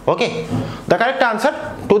 Okay, the correct answer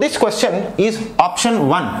to this question is option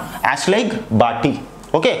 1 యాష్లెగ్ Barty.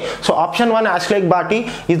 Okay, so option 1 యాష్లెగ్ Barty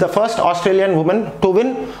is the first Australian woman to win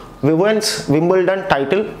women's Wimbledon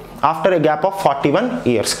title after a gap of 41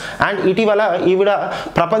 years. And ఇటీవల ఈవిడ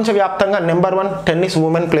ప్రపంచవ్యాప్తంగా number 1 tennis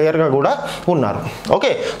women ప్లేయర్గా కూడా ఉన్నారు.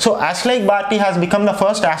 Okay, so యాష్లెగ్ Barty has become the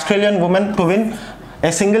first Australian woman to win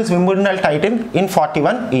a singles Wimbledon title in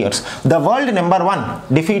 41 years. The world number 1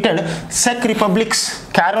 defeated Czech Republic's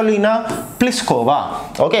Karolina Pliskova.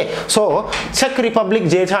 Okay, so Czech Republic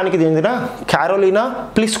దేశానికి చెందిన Karolina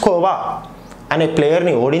Pliskova అనే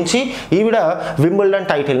ప్లేయర్ని ఓడించి ఈవిడ Wimbledon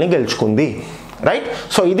టైటిల్ని గెలుచుకుంది. Right,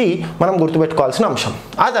 so ఇది మనం గుర్తుపెట్టుకోవాల్సిన అంశం.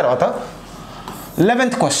 ఆ తర్వాత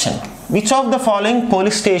 11th question. Which of the following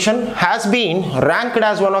police station has been ranked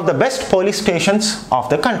as one of the best police stations of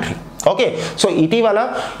the country? Okay, so ఇటీవల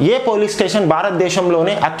ఏ పోలీస్ స్టేషన్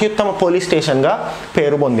భారతదేశంలోనే అత్యుత్తమ పోలీస్ స్టేషన్గా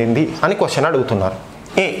పేరు పొందింది అని క్వశ్చన్ అడుగుతున్నారు.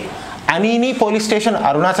 ఏ అనీని police station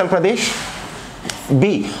Arunachal Pradesh,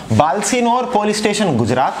 B బాల్సినోర్ police station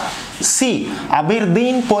Gujarat, C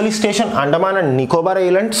అబిర్దీన్ police station Andaman and Nicobar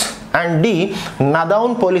islands and D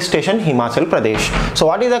నదౌన్ police station Himachal Pradesh. So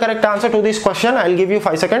what is the correct answer to this question? I will give you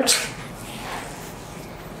 5 seconds.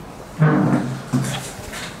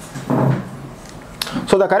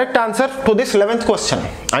 So the correct answer to this 11th question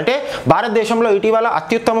అంటే భారతదేశంలో ఇటీవల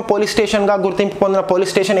అత్యుత్తమ police స్టేషన్గా గుర్తింపు పొందిన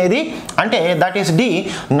police station ఏది అంటే that is D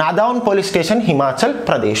నదౌన్ police station Himachal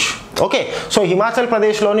Pradesh. Okay, so Himachal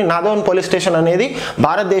ప్రదేశ్లోని నదౌన్ police station అనేది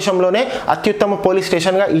భారతదేశంలోనే అత్యుత్తమ పోలీస్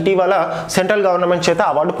స్టేషన్గా ఇటీవల సెంట్రల్ గవర్నమెంట్ చేత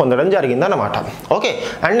అవార్డు పొందడం జరిగిందన్నమాట. Okay,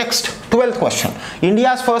 and next 12th question.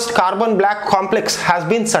 India's first carbon black complex has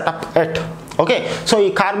been setup at. Okay, so ఈ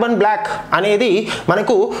కార్బన్ బ్లాక్ అనేది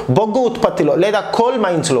మనకు బొగ్గు ఉత్పత్తిలో లేదా కోల్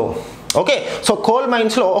మైన్స్లో, ఓకే, సో కోల్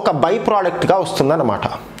మైన్స్లో ఒక బై ప్రోడక్ట్గా వస్తుందన్నమాట.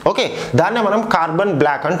 ఓకే, దాన్నే మనం కార్బన్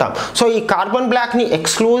బ్లాక్ అంటాం. సో ఈ కార్బన్ బ్లాక్ని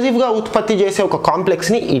ఎక్స్క్లూజివ్గా ఉత్పత్తి చేసే ఒక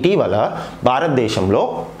కాంప్లెక్స్ని ఇటీవల భారతదేశంలో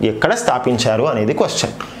ఎక్కడ స్థాపించారు అనేది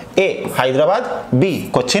question. A Hyderabad, B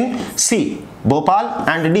Cochin, C Bhopal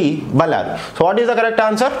and D Ballari. So what is the correct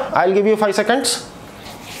answer? I will give you 5 seconds.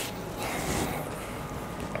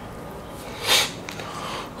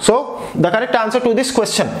 So the correct answer to this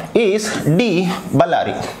question is D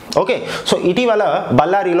Ballari. Okay, so ఇటీవల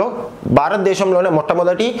బళ్ళారిలో భారతదేశంలోనే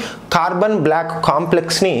మొట్టమొదటి కార్బన్ బ్లాక్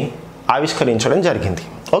కాంప్లెక్స్ని ఆవిష్కరించడం జరిగింది.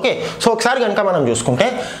 ఓకే, సో ఒకసారి కనుక మనం చూసుకుంటే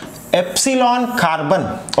epsilon carbon,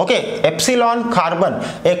 okay, epsilon carbon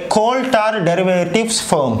ఏ coal torr derivatives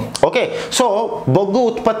firm. Okay, so బొగ్గు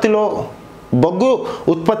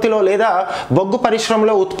ఉత్పత్తిలో లేదా బొగ్గు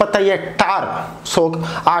పరిశ్రమలో ఉత్పత్తి అయ్యే టార్, సో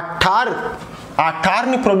ఆ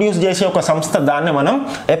టార్ని ప్రొడ్యూస్ చేసే ఒక సంస్థ, దాన్ని మనం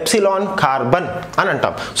ఎప్సిలాన్ కార్బన్ అని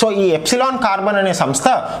అంటాం. సో ఈ ఎప్సిలాన్ కార్బన్ అనే సంస్థ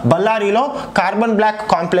బళ్ళారిలో కార్బన్ బ్లాక్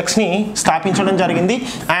కాంప్లెక్స్ని స్థాపించడం జరిగింది.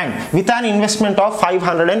 And with an investment of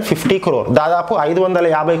 550 crore, దాదాపు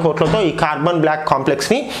 550 కోట్లతో ఈ కార్బన్ బ్లాక్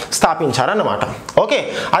కాంప్లెక్స్ని స్థాపించారన్నమాట. ఓకే,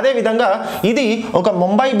 అదేవిధంగా ఇది ఒక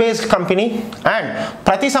ముంబై బేస్డ్ కంపెనీ అండ్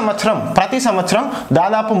ప్రతి సంవత్సరం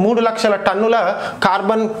దాదాపు 3 లక్షల టన్నుల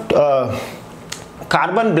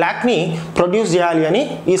కార్బన్ బ్లాక్ని ప్రొడ్యూస్ చేయాలి అని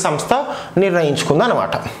ఈ సంస్థ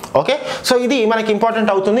నిర్ణయించుకుందన్నమాట. ఓకే, సో ఇది మనకి ఇంపార్టెంట్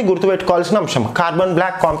అవుతుంది, గుర్తుపెట్టుకోవాల్సిన అంశం. కార్బన్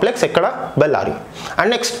బ్లాక్ కాంప్లెక్స్ ఎక్కడ? Bellary.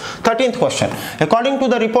 And next 13th question, according to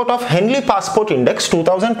the report of హెన్లీ passport index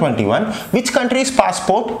 2021 which countries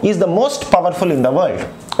passport is the most powerful in the world?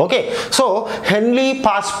 Okay, so హెన్లీ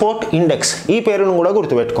passport index ఈ పేరును కూడా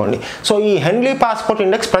గుర్తుపెట్టుకోండి. సో ఈ హెన్లీ పాస్పోర్ట్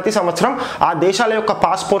ఇండెక్స్ ప్రతి సంవత్సరం ఆ దేశాల యొక్క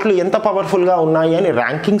పాస్పోర్ట్లు ఎంత పవర్ఫుల్గా ఉన్నాయి అని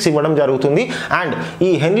ర్యాంకింగ్స్ ఇవ్వడం జరుగుతుంది. అండ్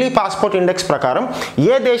ఈ హెన్లీ పాస్పోర్ట్ ఇండెక్స్ ప్రకారం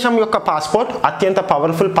ఏ దేశం యొక్క పాస్పోర్ట్ అత్యంత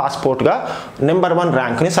పవర్ఫుల్ పాస్పోర్ట్గా నెంబర్ 1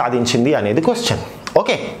 ర్యాంక్ని సాధించింది అనేది question.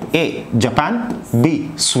 Okay, A Japan, B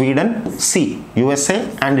Sweden, C USA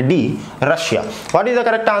and D Russia. What is the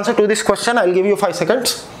correct answer to this question? I will give you 5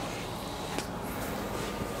 seconds.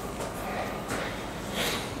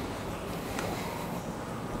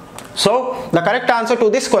 So the correct answer to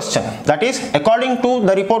this question, that is according to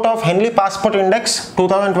the report of Henley Passport Index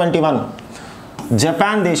 2021,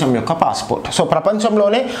 Japan దేశం యొక్క passport. So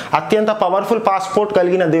ప్రపంచంలోనే అత్యంత powerful passport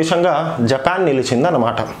కలిగిన దేశంగా Japan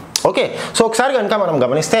నిలిచిందన్నమాట. Okay, so ఒకసారి కనుక మనం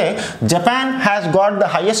గమనిస్తే Japan has got the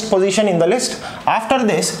highest position in the list. After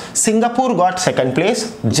this Singapore got 2nd place,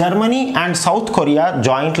 Germany and south Korea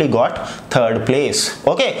jointly got 3rd place.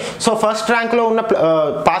 Okay, so first ర్యాంక్లో ఉన్న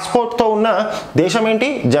పాస్పోర్ట్తో ఉన్న దేశం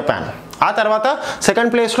ఏంటి? జపాన్. ఆ తర్వాత 2nd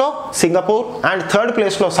ప్లేస్లో సింగపూర్ అండ్ 3rd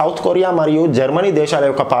ప్లేస్లో south Korea మరియు Germany దేశాల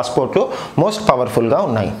యొక్క పాస్పోర్ట్లు మోస్ట్ పవర్ఫుల్గా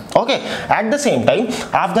ఉన్నాయి. Okay, at the same time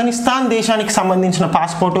Afghanistan దేశానికి సంబంధించిన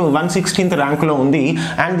పాస్పోర్ట్ 116th ర్యాంక్లో ఉంది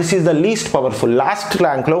and this is the least powerful, last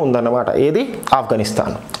ర్యాంక్లో ఉందన్నమాట. ఏది?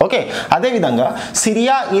 ఆఫ్ఘనిస్తాన్. ఓకే, అదేవిధంగా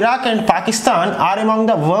Syria, Iraq and Pakistan are among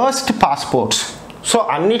the worst passports. So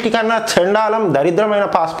అన్నిటికన్నా చండాలం, దరిద్రమైన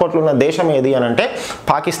పాస్పోర్ట్లు ఉన్న దేశం ఏది అని అంటే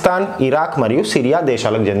పాకిస్తాన్, ఇరాక్ మరియు సిరియా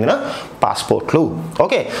దేశాలకు చెందిన పాస్పోర్ట్లు.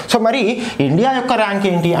 ఓకే, సో మరి ఇండియా యొక్క ర్యాంక్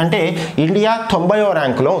ఏంటి అంటే ఇండియా 90వ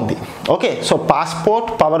ర్యాంకులో ఉంది. ఓకే, సో పాస్పోర్ట్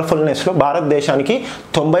పవర్ఫుల్నెస్లో భారతదేశానికి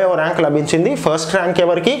 90వ ర్యాంక్ లభించింది. ఫస్ట్ ర్యాంక్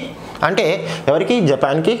ఎవరికి అంటే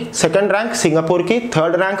జపాన్కి, 2nd rank సింగపూర్కి,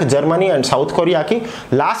 3rd rank Germany and south కొరియాకి,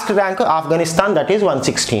 last rank Afghanistan, that is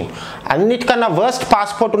 116. అన్నిటికన్నా వర్స్ట్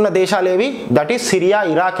పాస్పోర్ట్ ఉన్న దేశాలు ఏవి? That is Syria,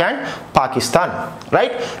 Iraq and Pakistan.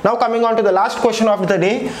 Right, now coming on to the last question of the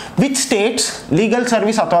day, which states legal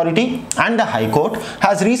service authority and the high court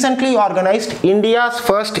has recently organised India's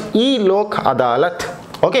first ఈ Lok Adalat?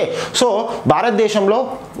 Okay, so భారతదేశంలో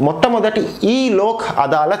మొట్టమొదటి ఈ లోక్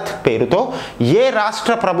అదాలత్ పేరుతో ఏ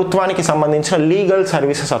రాష్ట్ర ప్రభుత్వానికి సంబంధించిన legal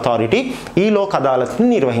services authority ఈ లోక్ అదాలత్ని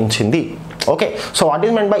నిర్వహించింది? Okay, so what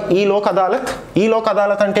is meant by ఈ లోక్ అదాలత్? ఈ లోక్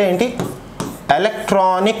అదాలత్ అంటే ఏంటి?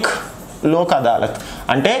 ఎలక్ట్రానిక్ లోక్ అదాలత్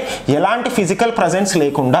అంటే ఎలాంటి ఫిజికల్ ప్రజెన్స్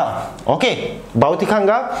లేకుండా, ఓకే,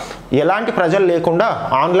 భౌతికంగా ఎలాంటి ప్రజలు లేకుండా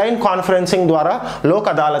ఆన్లైన్ కాన్ఫరెన్సింగ్ ద్వారా లోక్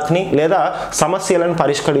అదాలత్ని లేదా సమస్యలను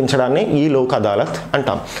పరిష్కరించడాన్ని ఈ లోక్ అదాలత్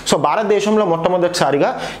అంటాం. సో భారతదేశంలో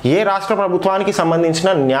మొట్టమొదటిసారిగా ఏ రాష్ట్ర ప్రభుత్వానికి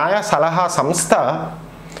సంబంధించిన న్యాయ సలహా సంస్థ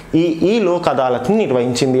ఈ లోక్ అదాలత్ని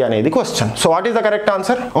నిర్వహించింది అనేది question. So what is the correct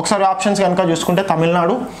answer? ఒకసారి ఆప్షన్స్ కనుక చూసుకుంటే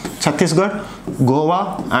Tamil Nadu, Chhattisgarh, Goa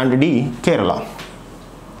and D Kerala.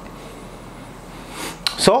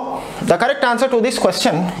 So the correct answer to this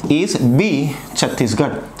question is B,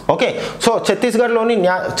 Chhattisgarh. Okay, so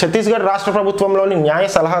Chhattisgarh రాష్ట్ర ప్రభుత్వంలోని న్యాయ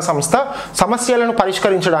సలహా సంస్థ సమస్యలను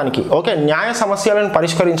పరిష్కరించడానికి, ఓకే, న్యాయ సమస్యలను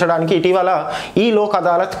పరిష్కరించడానికి ఇటీవల ఈ లోక్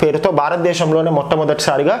అదాలత్ పేరుతో భారతదేశంలోనే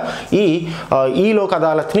మొట్టమొదటిసారిగా ఈ లోక్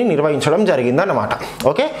అదాలత్ని నిర్వహించడం జరిగిందన్నమాట.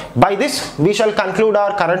 Okay, by this we shall conclude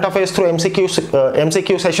hour current affairs through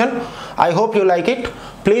MCQ session. I hope you like it.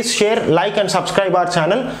 Please share, like and subscribe our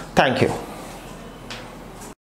channel. Thank you.